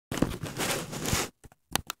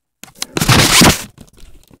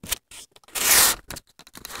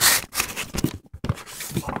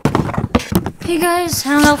Hey guys,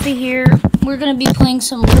 Unhealthy here. We're gonna be playing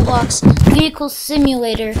some Roblox Vehicle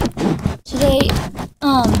Simulator today.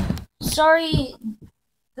 Sorry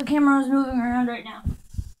the camera is moving around right now.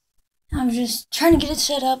 I'm just trying to get it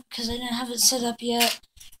set up because I didn't have it set up yet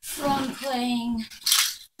from playing,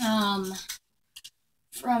 from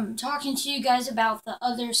talking to you guys about the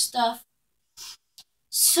other stuff.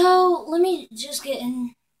 So let me just get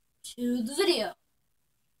into the video.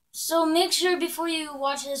 So make sure before you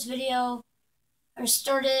watch this video or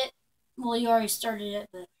start it, well, you already started it,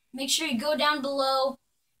 but make sure you go down below,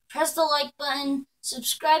 press the like button,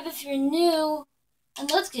 subscribe if you're new,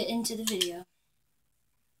 and let's get into the video.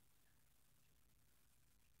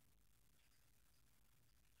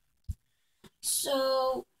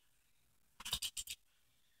 So,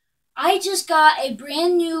 I just got a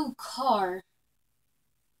brand new car,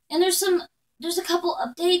 and there's a couple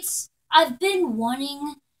updates. I've been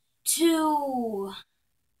wanting to,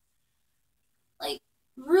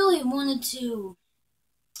 really wanted to,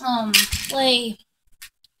 play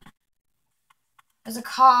as a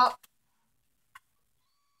cop,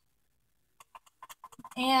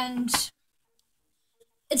 and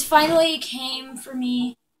it's finally came for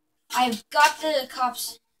me. I've got the cop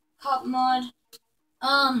mod.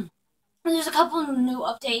 And there's a couple of new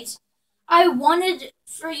updates. I wanted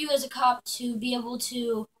for you as a cop to be able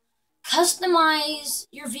to customize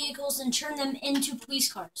your vehicles and turn them into police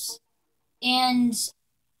cars. And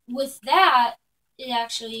with that, it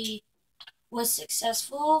actually was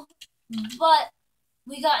successful. But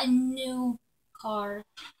we got a new car,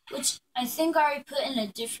 which I think I already put in a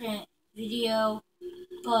different video.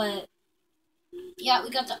 But yeah, we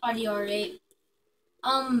got the Audi R8.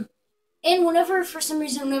 And for some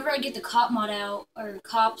reason, whenever I get the cop mod out, or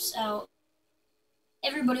cops out,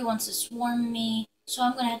 everybody wants to swarm me, so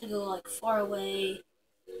I'm gonna have to go, far away.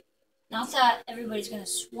 Not that everybody's gonna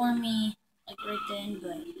swarm me, right then,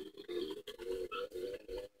 but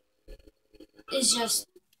it's just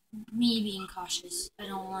me being cautious. I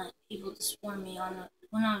don't want people to swarm me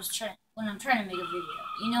when I'm trying to make a video.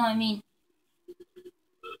 You know what I mean?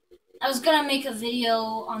 I was gonna make a video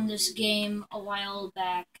on this game a while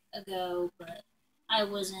back ago, but I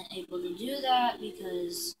wasn't able to do that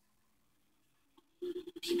because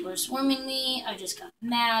people are swarming me. I just got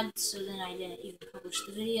mad, so then I didn't even publish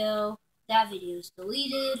the video. That video is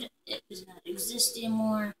deleted. It does not exist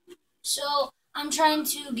anymore. So I'm trying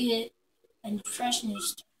to get a fresh new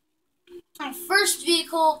start. My first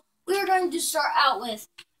vehicle we're going to start out with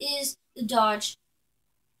is the Dodge.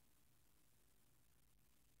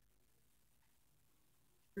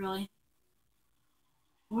 Really?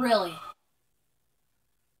 Really?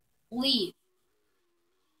 Leave.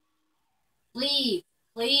 Leave.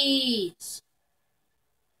 Please.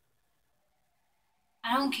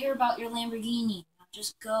 I don't care about your Lamborghini. Now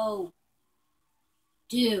just go.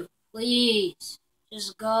 Dude, please.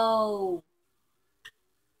 Just go.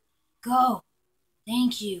 Go.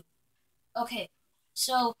 Thank you. Okay,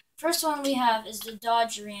 so first one we have is the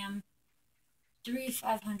Dodge Ram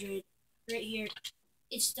 3500 right here.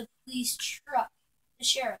 It's the police truck, the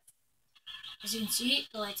sheriff. As you can see,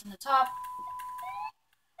 the lights on the top.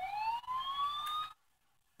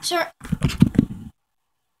 Sir.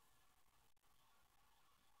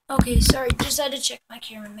 Okay, sorry, just had to check my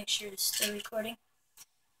camera and make sure it's still recording.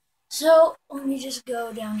 So, let me just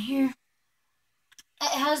go down here. It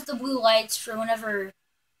has the blue lights for whenever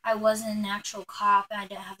I wasn't an actual cop and I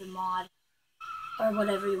didn't have the mod, or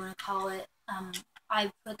whatever you want to call it.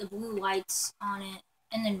 I put the blue lights on it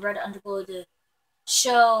and then red underglow to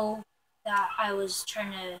show that I was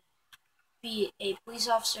trying to be a police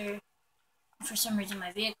officer. For some reason,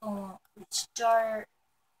 my vehicle won't start.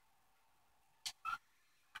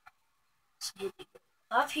 So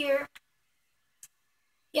up here.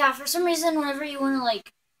 Yeah, for some reason, whenever you want to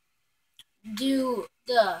do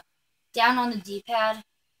the down on the D-pad,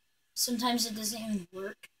 sometimes it doesn't even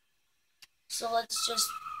work. So let's just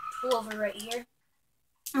pull over right here.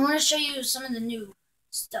 I want to show you some of the new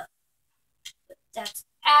stuff. But that's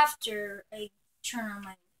after I turn on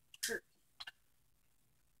my curtain.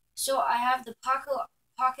 So I have the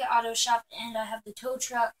Pocket Auto Shop and I have the tow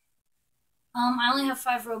truck. I only have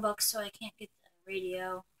 5 Robux, so I can't get the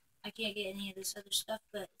radio. I can't get any of this other stuff,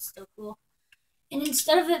 but it's still cool. And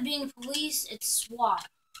instead of it being police, it's SWAT.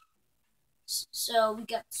 So we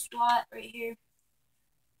got SWAT right here.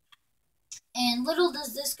 And little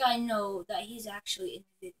does this guy know that he's actually in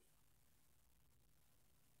the video.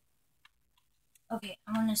 Okay,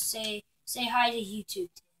 I'm gonna say hi to YouTube.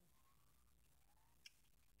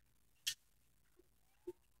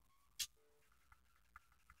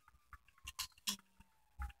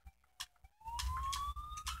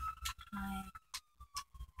 Hi.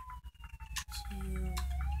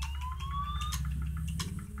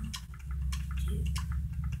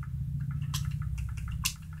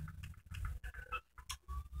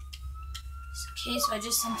 Okay, so I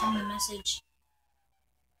just sent him the message.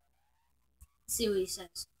 Let's see what he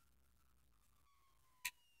says.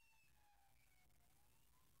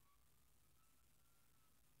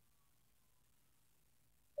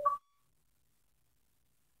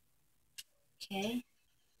 Okay.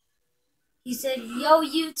 He said, "Yo,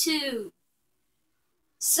 YouTube.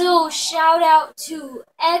 So shout out to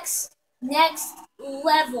X Next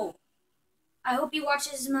Level. I hope he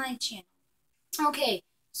watches my channel." Okay,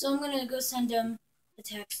 so I'm gonna go send him a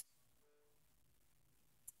text.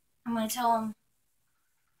 I'm gonna tell him,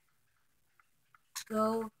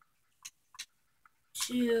 go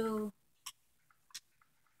to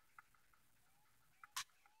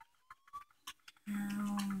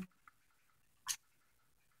town.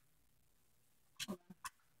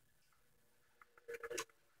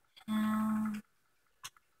 Town.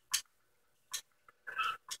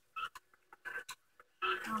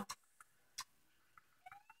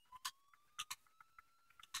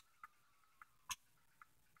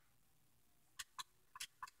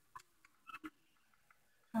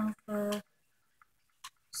 Alpha.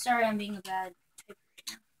 Sorry, I'm being a bad typer right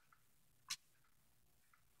now.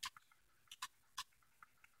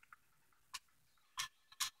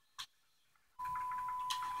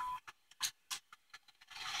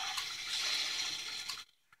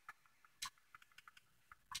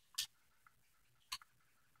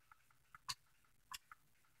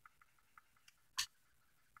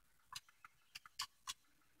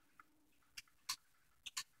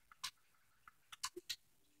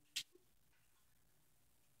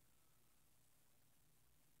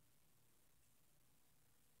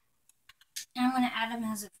 And I'm gonna add him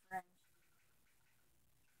as a friend.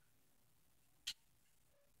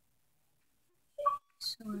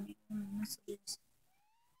 So let me messages.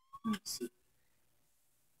 Let me see.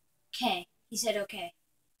 Okay, he said okay.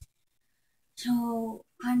 So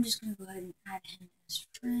I'm just gonna go ahead and add him as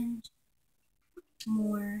friend.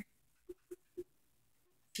 More.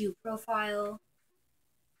 View profile.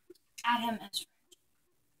 Add him as friend.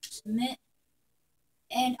 Submit.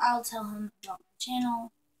 And I'll tell him about my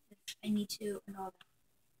channel if I need to and all that.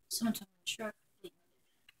 Someone took my truck.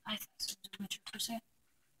 I thought someone took my truck for a second.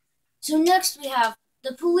 So next we have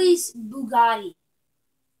the police Bugatti,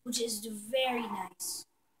 which is very nice.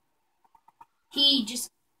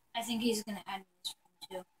 I think he's gonna add me as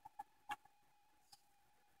friend too.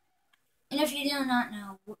 And if you do not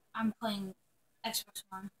know, I'm playing Xbox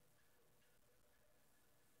One.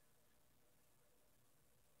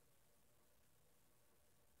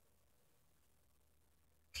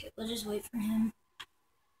 Okay, we'll just wait for him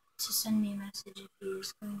to send me a message if he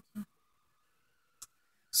is going to.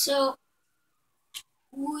 So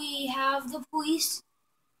we have the police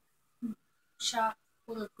shop,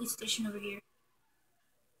 well, the police station over here.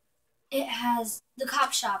 It has the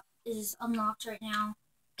cop shop is unlocked right now.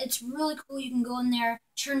 It's really cool. You can go in there,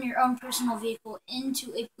 turn your own personal vehicle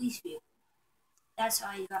into a police vehicle. That's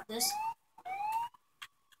how you got this.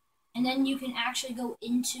 And then you can actually go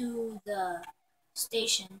into the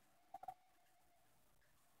station.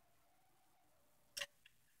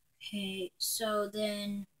 Okay, so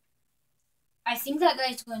then I think that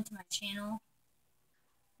guy's going to my channel.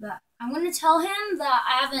 But I'm going to tell him that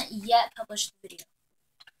I haven't yet published the video.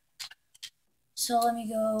 So let me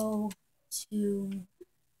go to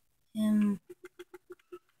him.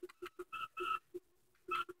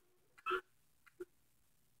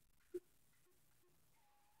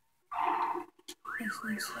 The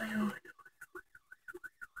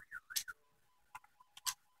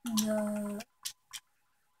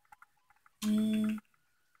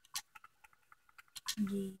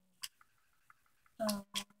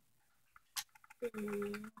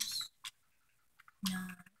is not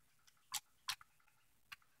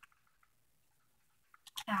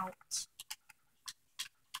out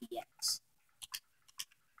yet.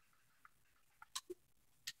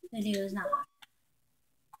 Video is not out.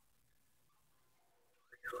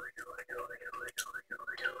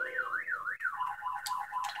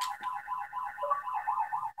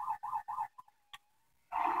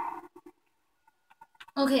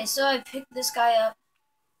 Okay, so I picked this guy up.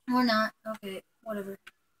 Or not. Okay, whatever.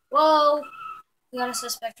 Whoa! We got a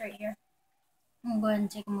suspect right here. I'm gonna go ahead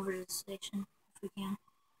and take him over to the station if we can.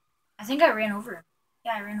 I think I ran over him.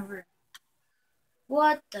 Yeah, I ran over him.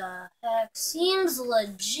 What the heck? Seems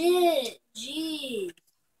legit. Jeez.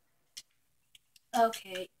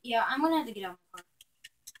 Okay, yeah, I'm gonna have to get out of my car.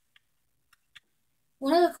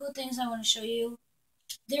 One of the cool things I want to show you,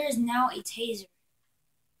 there is now a taser.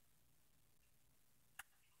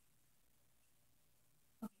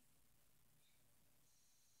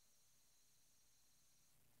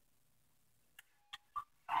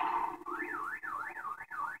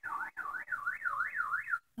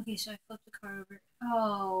 Okay, so I flipped the car over.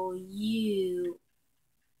 Oh, you.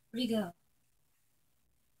 Where'd he go?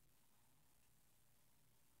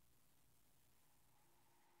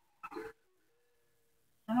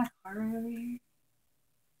 Is my car right over here?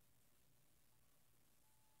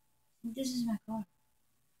 I think this is my car.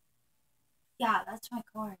 Yeah, that's my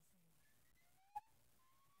car.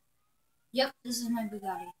 Yep, this is my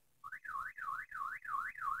Bugatti.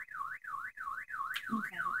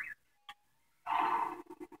 Okay.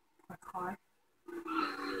 My car.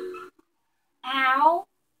 Ow!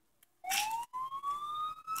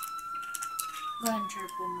 Go ahead and try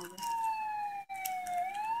to pull him over.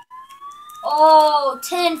 Oh,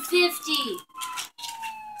 1050!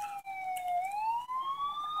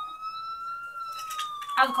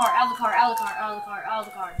 Out of the car, out of the car, out of the car, out of the car, out of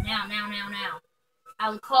the car. Now, now, now, now. Out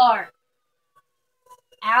of the car.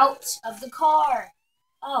 Out of the car.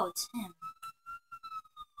 Oh, it's him.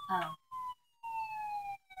 Oh.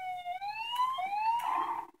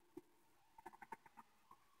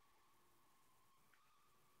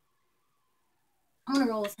 I'm gonna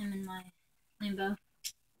roll with him in my Lambo.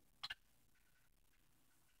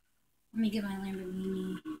 Let me get my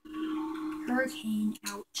Lamborghini Hurricane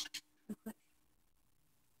out real quick.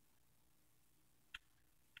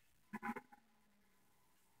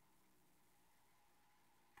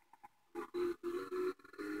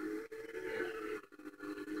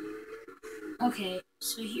 Okay,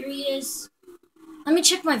 so here he is. Let me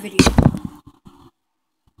check my video.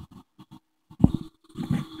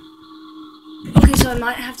 Okay, so I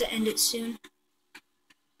might have to end it soon.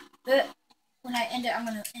 But when I end it, I'm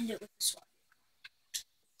going to end it with the swap.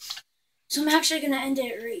 So I'm actually going to end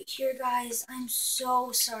it right here, guys. I'm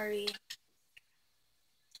so sorry.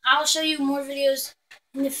 I'll show you more videos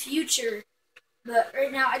in the future. But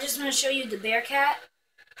right now, I just want to show you the Bearcat.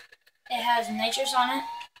 It has nitrous on it.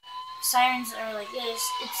 Sirens are like this.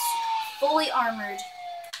 It's fully armored.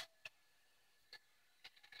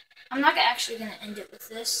 I'm not actually going to end it with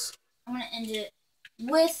this. I'm going to end it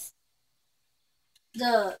with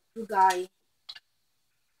the Bugatti.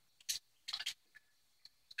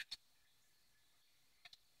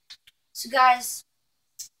 So guys,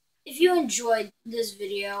 if you enjoyed this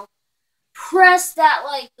video, press that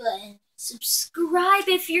like button. Subscribe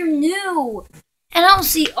if you're new. And I'll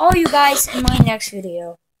see all you guys in my next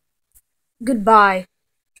video. Goodbye.